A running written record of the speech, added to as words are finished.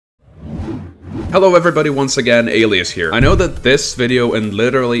Hello everybody, once again, Alias here. I know that this video and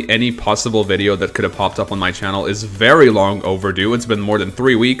literally any possible video that could have popped up on my channel is very long overdue. It's been more than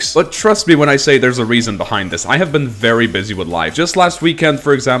 3 weeks, but trust me when I say there's a reason behind this. I have been very busy with life. Just last weekend,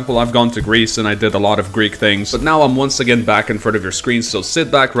 for example, I've gone to Greece and I did a lot of Greek things, but now I'm once again back in front of your screen, so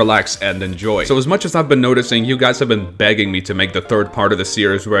sit back, relax, and enjoy. So as much as I've been noticing, you guys have been begging me to make the third part of the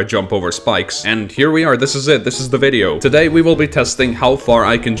series where I jump over spikes, and here we are. This is it. This is the video. Today we will be testing how far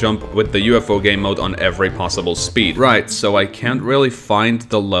I can jump with the UFO game mode on every possible speed. Right, so I can't really find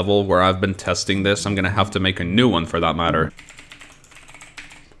the level where I've been testing this. I'm gonna have to make a new one for that matter.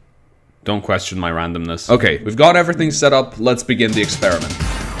 Don't question my randomness. Okay, we've got everything set up. Let's begin the experiment.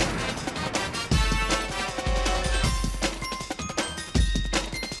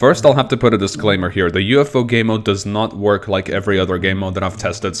 First, I'll have to put a disclaimer here. The UFO game mode does not work like every other game mode that I've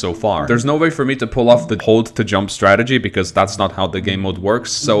tested so far. There's no way for me to pull off the hold to jump strategy because that's not how the game mode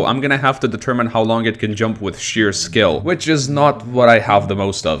works, so I'm gonna have to determine how long it can jump with sheer skill, which is not what I have the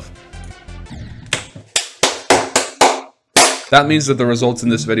most of. That means that the results in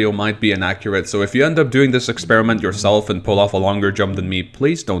this video might be inaccurate, so if you end up doing this experiment yourself and pull off a longer jump than me,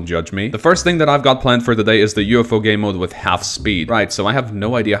 please don't judge me. The first thing that I've got planned for today is the UFO game mode with half speed. Right, so I have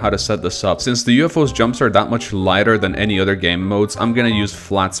no idea how to set this up. Since the UFO's jumps are that much lighter than any other game modes, I'm gonna use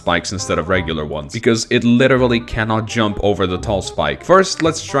flat spikes instead of regular ones, because it literally cannot jump over the tall spike. First,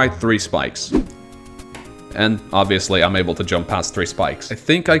 let's try 3 spikes. And obviously I'm able to jump past 3 spikes. I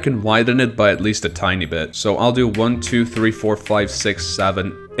think I can widen it by at least a tiny bit. So I'll do 1, 2, 3, 4, 5, 6,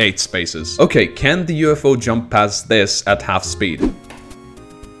 7, 8 spaces. Okay, can the UFO jump past this at half speed?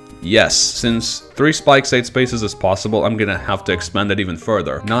 Yes, since 3 spikes, 8 spaces is possible, I'm gonna have to expand it even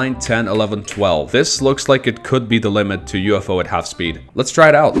further. 9, 10, 11, 12. This looks like it could be the limit to UFO at half speed. Let's try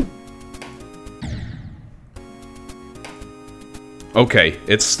it out. Okay,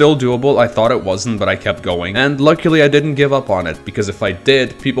 it's still doable. I thought it wasn't, but I kept going. And luckily I didn't give up on it, because if I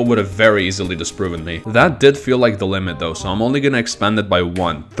did, people would have very easily disproven me. That did feel like the limit though, so I'm only gonna expand it by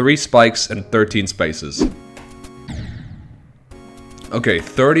 1. 3 spikes and 13 spaces. Okay,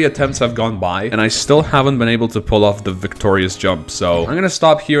 30 attempts have gone by, and I still haven't been able to pull off the victorious jump, so I'm gonna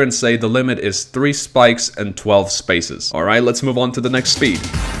stop here and say the limit is 3 spikes and 12 spaces. Alright, let's move on to the next speed.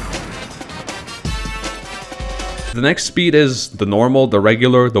 The next speed is the normal, the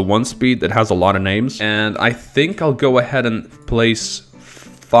regular, the 1 speed that has a lot of names, and I think I'll go ahead and place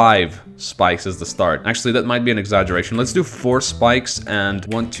 5 spikes as the start. Actually, that might be an exaggeration. Let's do 4 spikes and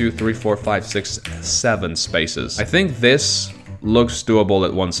 1, 2, 3, 4, 5, 6, 7 spaces. I think this looks doable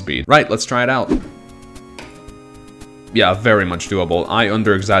at 1 speed. Right, let's try it out. Yeah, very much doable. I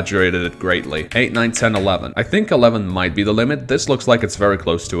under-exaggerated it greatly. 8, 9, 10, 11. I think 11 might be the limit. This looks like it's very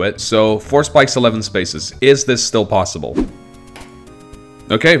close to it. So, 4 spikes, 11 spaces. Is this still possible?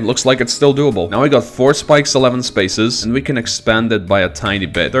 Okay, looks like it's still doable. Now we got 4 spikes, 11 spaces, and we can expand it by a tiny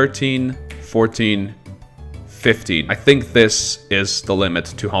bit. 13, 14, 15. I think this is the limit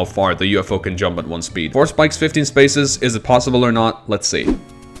to how far the UFO can jump at 1 speed. 4 spikes, 15 spaces. Is it possible or not? Let's see.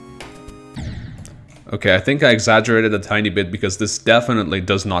 Okay, I think I exaggerated a tiny bit because this definitely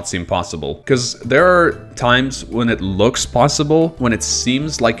does not seem possible. Because there are times when it looks possible, when it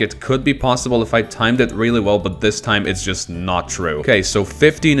seems like it could be possible if I timed it really well, but this time it's just not true. Okay, so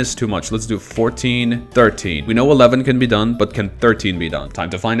 15 is too much. Let's do 14, 13. We know 11 can be done, but can 13 be done? Time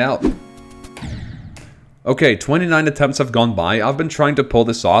to find out. Okay, 29 attempts have gone by. I've been trying to pull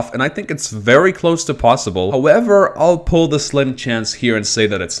this off, and I think it's very close to possible. However, I'll pull the slim chance here and say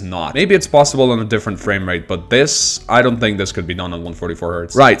that it's not. Maybe it's possible on a different frame rate, but this, I don't think this could be done on 144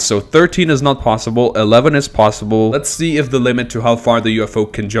 Hz. Right, so 13 is not possible, 11 is possible. Let's see if the limit to how far the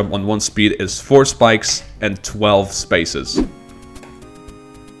UFO can jump on 1 speed is 4 spikes and 12 spaces.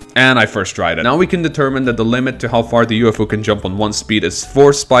 And I first tried it. Now we can determine that the limit to how far the UFO can jump on 1 speed is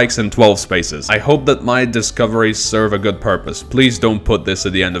 4 spikes and 12 spaces. I hope that my discoveries serve a good purpose. Please don't put this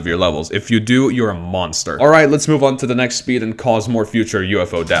at the end of your levels. If you do, you're a monster. Alright, let's move on to the next speed and cause more future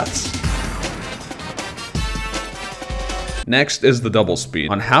UFO deaths. Next is the double speed.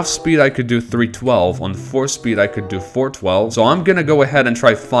 On half speed I could do 312, on 4 speed I could do 412, so I'm gonna go ahead and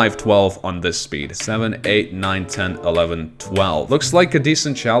try 512 on this speed. 7, 8, 9, 10, 11, 12. Looks like a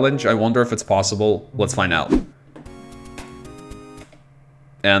decent challenge. I wonder if it's possible. Let's find out.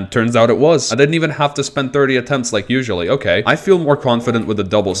 And turns out it was. I didn't even have to spend 30 attempts like usually. Okay, I feel more confident with the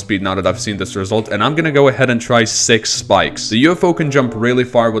double speed now that I've seen this result, and I'm gonna go ahead and try 6 spikes. The UFO can jump really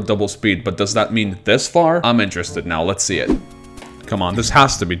far with double speed, but does that mean this far? I'm interested now. Let's see it. Come on, this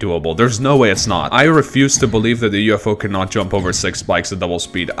has to be doable. There's no way it's not. I refuse to believe that the UFO cannot jump over 6 spikes at double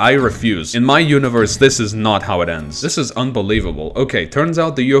speed. I refuse. In my universe, this is not how it ends. This is unbelievable. Okay, turns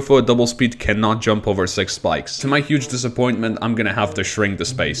out the UFO at double speed cannot jump over 6 spikes. To my huge disappointment, I'm gonna have to shrink the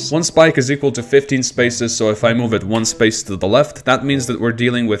space. 1 spike is equal to 15 spaces, so if I move it 1 space to the left, that means that we're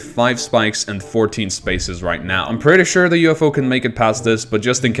dealing with 5 spikes and 14 spaces right now. I'm pretty sure the UFO can make it past this, but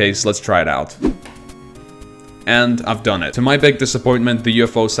just in case, let's try it out. And I've done it. To my big disappointment, the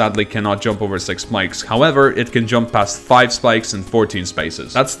UFO sadly cannot jump over 6 spikes. However, it can jump past 5 spikes and 14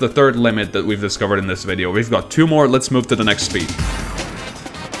 spaces. That's the 3rd limit that we've discovered in this video. We've got 2 more, let's move to the next speed.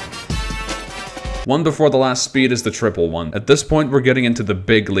 One before the last speed is the triple one. At this point, we're getting into the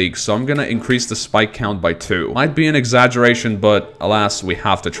big leagues, so I'm gonna increase the spike count by 2. Might be an exaggeration, but alas, we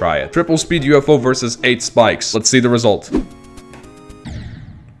have to try it. Triple speed UFO versus 8 spikes. Let's see the result.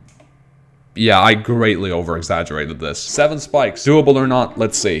 Yeah, I greatly over-exaggerated this. 7 spikes. Doable or not,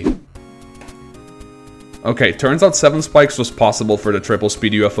 let's see. Okay, turns out 7 spikes was possible for the triple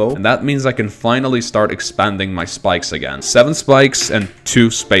speed UFO, and that means I can finally start expanding my spikes again. 7 spikes and 2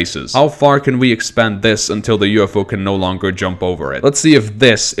 spaces. How far can we expand this until the UFO can no longer jump over it? Let's see if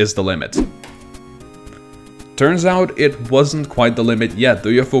this is the limit. Turns out it wasn't quite the limit yet. The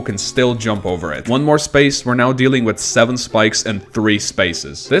UFO can still jump over it. 1 more space, we're now dealing with 7 spikes and 3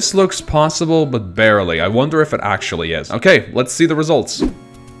 spaces. This looks possible, but barely. I wonder if it actually is. Okay, let's see the results.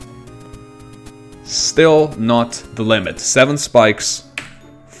 Still not the limit. 7 spikes,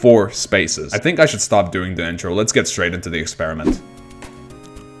 4 spaces. I think I should stop doing the intro. Let's get straight into the experiment.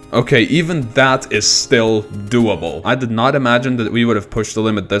 Okay, even that is still doable. I did not imagine that we would have pushed the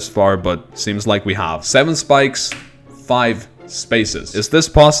limit this far, but seems like we have. 7 spikes, 5 spaces. Is this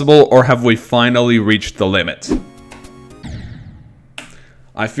possible, or have we finally reached the limit?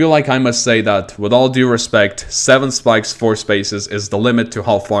 I feel like I must say that, with all due respect, 7 spikes, 4 spaces is the limit to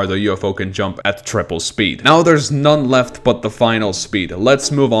how far the UFO can jump at triple speed. Now there's none left but the final speed.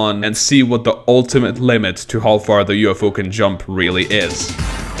 Let's move on and see what the ultimate limit to how far the UFO can jump really is.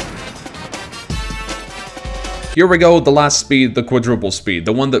 Here we go, the last speed, the quadruple speed,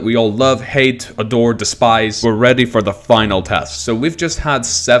 the one that we all love, hate, adore, despise. We're ready for the final test. So we've just had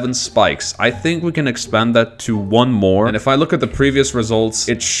 7 spikes. I think we can expand that to 1 more. And if I look at the previous results,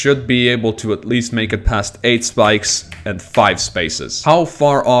 it should be able to at least make it past 8 spikes and 5 spaces. How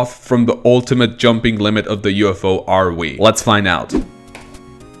far off from the ultimate jumping limit of the UFO are we? Let's find out.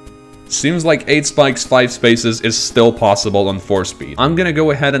 Seems like 8 spikes, 5 spaces is still possible on 4 speed. I'm gonna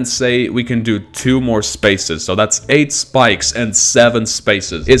go ahead and say we can do 2 more spaces, so that's 8 spikes and 7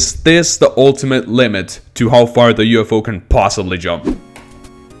 spaces. Is this the ultimate limit to how far the UFO can possibly jump?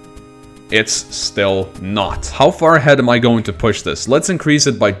 It's still not. How far ahead am I going to push this? Let's increase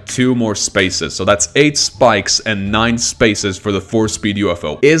it by 2 more spaces, so that's 8 spikes and 9 spaces for the 4-speed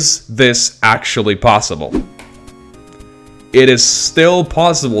UFO. Is this actually possible? It is still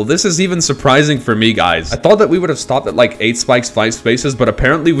possible. This is even surprising for me, guys. I thought that we would have stopped at like 8 spikes, 5 spaces, but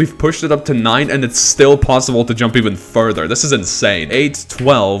apparently we've pushed it up to 9 and it's still possible to jump even further. This is insane. 8,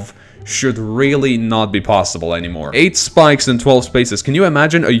 12 should really not be possible anymore. 8 spikes and 12 spaces. Can you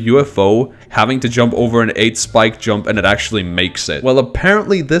imagine a UFO having to jump over an 8 spike jump and it actually makes it? Well,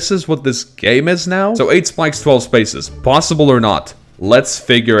 apparently this is what this game is now. So 8 spikes, 12 spaces. Possible or not? Let's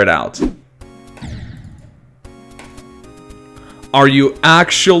figure it out. Are you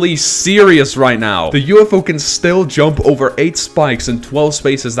actually serious right now? The UFO can still jump over 8 spikes and 12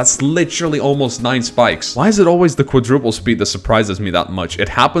 spaces. That's literally almost 9 spikes. Why is it always the quadruple speed that surprises me that much? It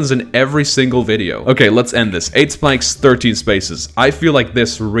happens in every single video. Okay, let's end this. 8 spikes, 13 spaces. I feel like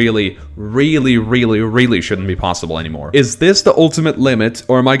this really shouldn't be possible anymore. Is this the ultimate limit,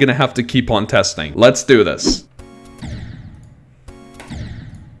 or am I gonna have to keep on testing? Let's do this.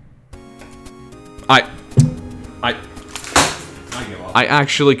 I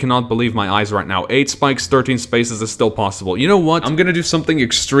actually cannot believe my eyes right now. 8 spikes, 13 spaces is still possible. You know what? I'm gonna do something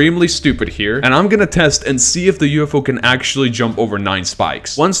extremely stupid here, and I'm gonna test and see if the UFO can actually jump over 9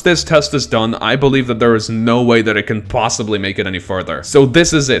 spikes. Once this test is done, I believe that there is no way that it can possibly make it any further. So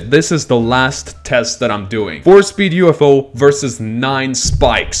this is it. This is the last test that I'm doing. 4-speed UFO versus 9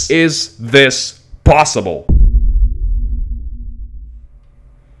 spikes. Is this possible?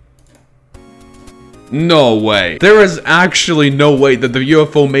 No way. There is actually no way that the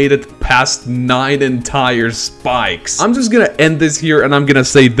UFO made it past 9 entire spikes. I'm just gonna end this here and I'm gonna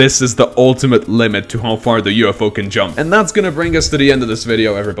say this is the ultimate limit to how far the UFO can jump. And that's gonna bring us to the end of this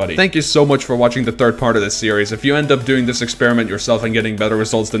video, everybody. Thank you so much for watching the third part of this series. If you end up doing this experiment yourself and getting better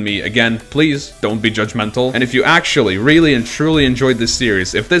results than me, again, please don't be judgmental. And if you actually really and truly enjoyed this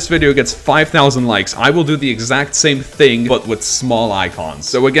series, if this video gets 5,000 likes, I will do the exact same thing, but with small icons.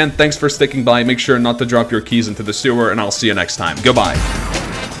 So again, thanks for sticking by. Make sure not to drop your keys into the sewer, and I'll see you next time. Goodbye.